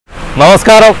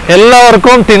നമസ്കാരം,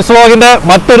 എല്ലാവർക്കും ടിൻസ് വ്ലോഗിന്റെ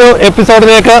മറ്റൊരു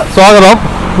എപ്പിസോഡിലേക്ക് സ്വാഗതം.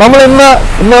 നമ്മൾ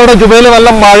ഇവിടെ ജുബൈൽ നല്ല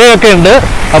മഴയൊക്കെ ഉണ്ട്.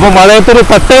 അപ്പോൾ മഴയത്തൊരു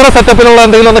തട്ടുകട സെറ്റപ്പിലുള്ള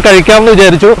എന്തെങ്കിലും ഒന്ന് കഴിക്കാമെന്ന്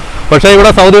വിചാരിച്ചു. പക്ഷേ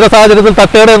ഇവിടെ സൗദിയുടെ സാഹചര്യത്തിൽ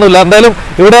തട്ടുകടയൊന്നുമില്ല. എന്തായാലും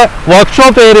ഇവിടെ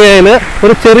വർക്ക്ഷോപ്പ് ഏരിയയിൽ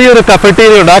ഒരു ചെറിയൊരു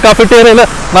കഫറ്റീരിയ ഉണ്ട്. ആ കഫറ്റീരിയയിൽ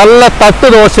നല്ല തട്ട്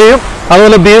ദോശയും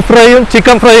അതുപോലെ ബീഫ് ഫ്രൈയും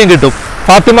ചിക്കൻ ഫ്രൈയും കിട്ടും.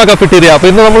 ഫാത്തിമ കഫറ്റീരിയ. അപ്പോൾ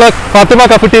ഇന്ന് നമ്മൾ ഫാത്തിമ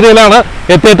കഫറ്റീരിയയിലാണ്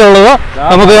എത്തിയിട്ടുള്ളത്.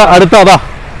 നമുക്ക് അടുത്ത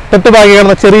തൊട്ട് ബാക്കി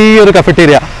കാണുന്ന ചെറിയൊരു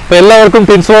കഫറ്റീരിയ. അപ്പോൾ എല്ലാവർക്കും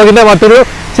ടിൻസ് വ്ലോഗിന്റെ മറ്റൊരു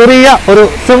ചെറിയ ഒരു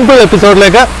സിമ്പിൾ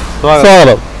എപ്പിസോഡിലേക്ക്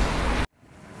സ്വാഗതം.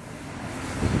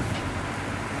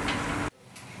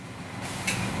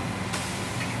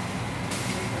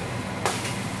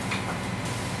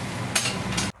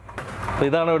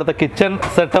 ഇതാണ് ഇവിടുത്തെ കിച്ചൺ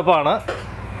സെറ്റപ്പാണ്.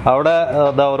 അവിടെ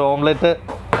ഒരു ഓംലെറ്റ്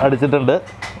അടിച്ചിട്ടുണ്ട്.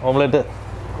 ഓംലെറ്റ്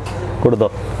കൊടുത്തോ.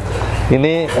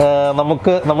 ഇനി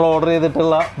നമ്മൾ ഓർഡർ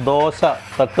ചെയ്തിട്ടുള്ള ദോശ,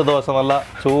 തട്ട് ദോശ, നല്ല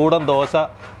ചൂടൻ ദോശ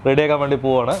റെഡിയാക്കാൻ വേണ്ടി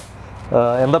പോവാണ്.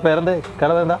 എന്താ പേരെന്ത്?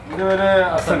 എന്താ?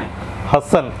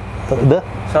 ഹസൻ. ഇത്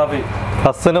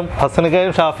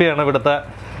ഹസനിക്കയും ഷാഫിയാണ് ഇവിടുത്തെ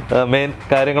മെയിൻ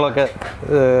കാര്യങ്ങളൊക്കെ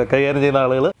കൈകാര്യം ചെയ്യുന്ന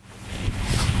ആളുകൾ.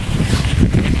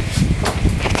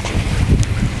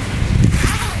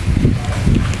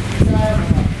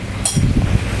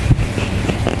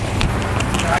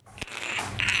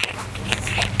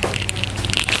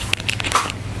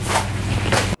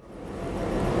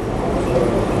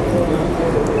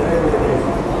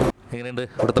 എങ്ങനെയുണ്ട്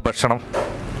ഇവിടുത്തെ ഭക്ഷണം?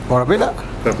 കുഴപ്പമില്ല.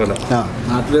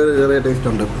 നാട്ടിലൊരു ചെറിയ ടേസ്റ്റ്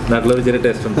ഉണ്ട്.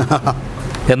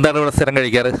 എന്താണ് ഇവിടെ സ്ഥിരം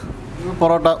കഴിക്കാറ്?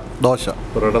 പൊറോട്ട, ദോശ.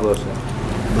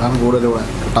 ഇതാണ് കൂടുതൽ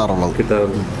കിട്ടാറുള്ളത്.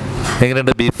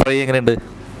 എങ്ങനെയുണ്ട് ബീഫ് ഫ്രൈ? എങ്ങനെയുണ്ട്?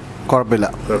 കുഴപ്പമില്ല,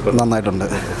 നന്നായിട്ടുണ്ട്.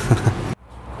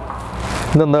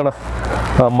 ഇതെന്താണ്?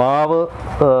 മാവ്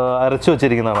അരച്ചു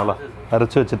വെച്ചിരിക്കുന്നതാണല്ലോ,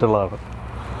 അരച്ചു വെച്ചിട്ടുള്ളതാണ്.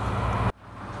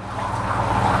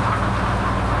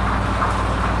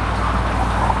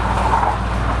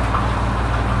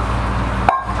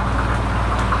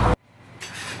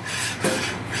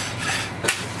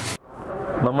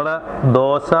 നമ്മുടെ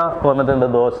ദോശ വന്നിട്ടുണ്ട്.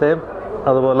 ദോശയും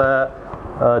അതുപോലെ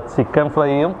ചിക്കൻ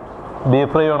ഫ്രൈയും ബീഫ്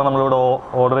ഫ്രൈയുമാണ് നമ്മളിവിടെ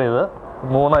ഓർഡർ ചെയ്തത്.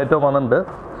 3 ഐറ്റം വന്നിട്ടുണ്ട്.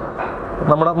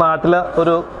 നമ്മുടെ നാട്ടിലെ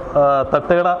ഒരു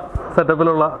തട്ടുകട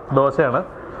സെറ്റപ്പിലുള്ള ദോശയാണ്.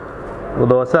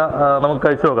 ദോശ നമുക്ക്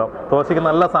കഴിച്ചു നോക്കാം. ദോശയ്ക്ക്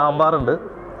നല്ല സാമ്പാറുണ്ട്.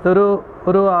 ഇതൊരു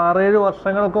 6-7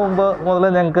 വർഷങ്ങൾക്ക് മുമ്പ്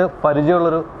മുതലേ ഞങ്ങൾക്ക്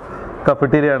പരിചയമുള്ളൊരു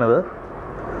കഫറ്റീരിയാണിത്.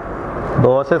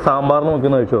 ദോശ സാമ്പാറിന് നോക്കി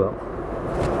കഴിച്ചു നോക്കാം.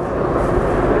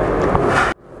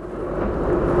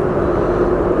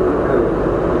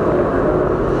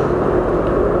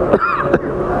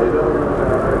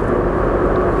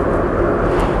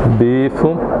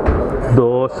 ബീഫും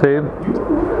ദോശയും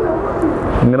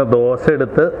ഇങ്ങനെ ദോശ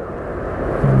എടുത്ത്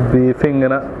ബീഫ്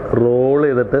ഇങ്ങനെ റോൾ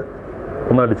ചെയ്തിട്ട്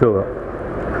ഒന്ന് അടിച്ചു നോക്കാം.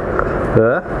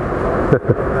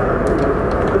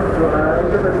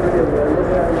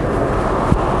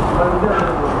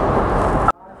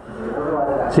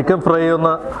 ചിക്കൻ ഫ്രൈ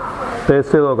ഒന്ന്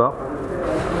ടേസ്റ്റ് ചെയ്ത് നോക്കാം.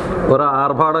 ഒരു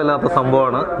ആർഭാടമില്ലാത്ത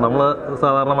സംഭവമാണ്. നമ്മൾ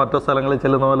സാധാരണ മറ്റു സ്ഥലങ്ങളിൽ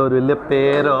ചെല്ലുന്ന പോലെ ഒരു വലിയ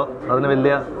പേരോ അതിന്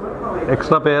വലിയ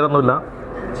എക്സ്ട്രാ പേരൊന്നുമില്ല.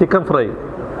 ചിക്കൻ ഫ്രൈ,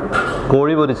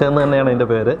 കോഴി പൊരിച്ചതെന്ന് തന്നെയാണ് അതിൻ്റെ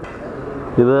പേര്.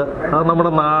 ഇത്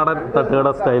നമ്മുടെ നാടൻ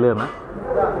തട്ടുകട സ്റ്റൈൽ തന്നെ.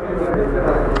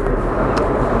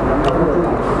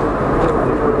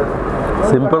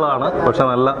 സിമ്പിളാണ്, പക്ഷെ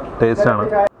നല്ല ടേസ്റ്റാണ്.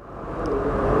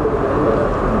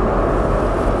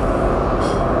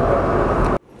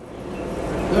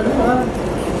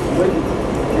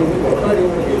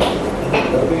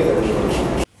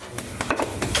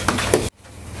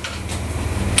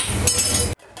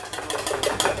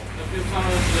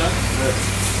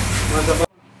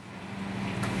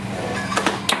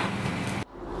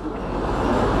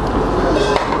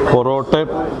 പൊറോട്ടയും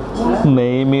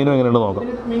നെയ്മീനും എങ്ങനെയുണ്ട് നോക്കാം.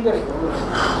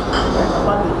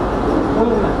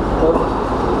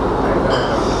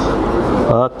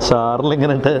 ആ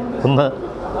ചാറിലിങ്ങനെ ഇട്ട് ഒന്ന്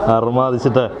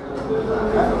അറുമാദിച്ചിട്ട്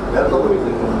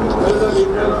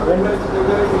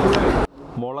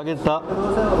മുളകിട്ട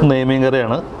നെയ്മീൻ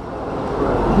കറിയാണ്.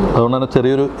 അതുകൊണ്ട് തന്നെ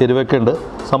ചെറിയൊരു എരിവൊക്കെ ഉണ്ട്.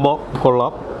 സംഭവം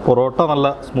കൊള്ളാം. പൊറോട്ട നല്ല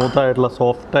സ്മൂത്തായിട്ടുള്ള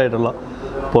സോഫ്റ്റായിട്ടുള്ള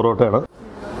പൊറോട്ടയാണ്.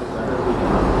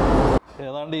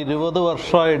 ഏതാണ്ട് 20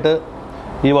 വർഷമായിട്ട്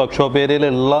ഈ വർക്ക്ഷോപ്പ്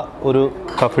ഏരിയയിലുള്ള ഒരു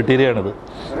കഫറ്റീരിയാണിത്.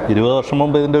 20 വർഷം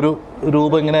മുമ്പ് ഇതിൻ്റെ ഒരു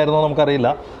രൂപം എങ്ങനെയായിരുന്നോ നമുക്കറിയില്ല.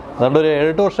 അതുകൊണ്ട് ഒരു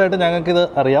 7-8 വർഷമായിട്ട് ഞങ്ങൾക്കിത്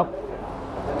അറിയാം.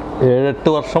 7-8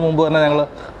 വർഷം മുമ്പ് തന്നെ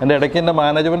എൻ്റെ ഇടയ്ക്ക് എൻ്റെ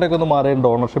മാനേജ്മെൻറ്റൊക്കെ ഒന്ന് മാറിയിട്ടുണ്ട്,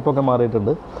 ഓണർഷിപ്പൊക്കെ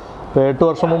മാറിയിട്ടുണ്ട്. അപ്പോൾ 8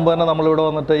 വർഷം മുമ്പ് തന്നെ നമ്മളിവിടെ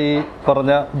വന്നിട്ട് ഈ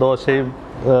പറഞ്ഞ ദോശയും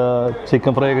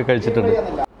ചിക്കൻ ഫ്രൈ ഒക്കെ കഴിച്ചിട്ടുണ്ട്.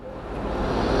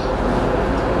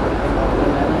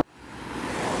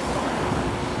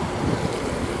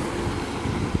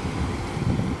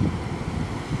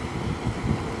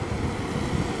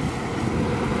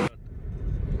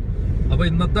 അപ്പോൾ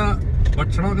ഇന്നത്തെ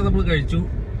ഭക്ഷണമൊക്കെ നമ്മൾ കഴിച്ചു.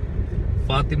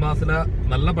 ഫാത്തിമാസിലെ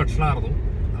നല്ല ഭക്ഷണമായിരുന്നു.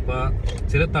 അപ്പൊ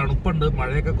ചില തണുപ്പുണ്ട്,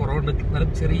 മഴയൊക്കെ കുറവുണ്ട്, എന്നാലും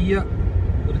ചെറിയ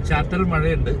ഒരു ചാറ്റൽ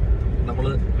മഴയുണ്ട്. നമ്മൾ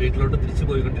വീട്ടിലോട്ട് തിരിച്ചു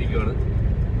പോയിക്കൊണ്ടിരിക്കുകയാണ്.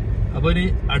 അപ്പൊ ഇനി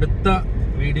അടുത്ത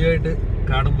വീഡിയോ ആയിട്ട്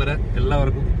കാണും വരെ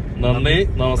എല്ലാവർക്കും നന്ദി,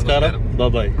 നമസ്കാരം,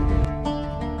 ബൈ.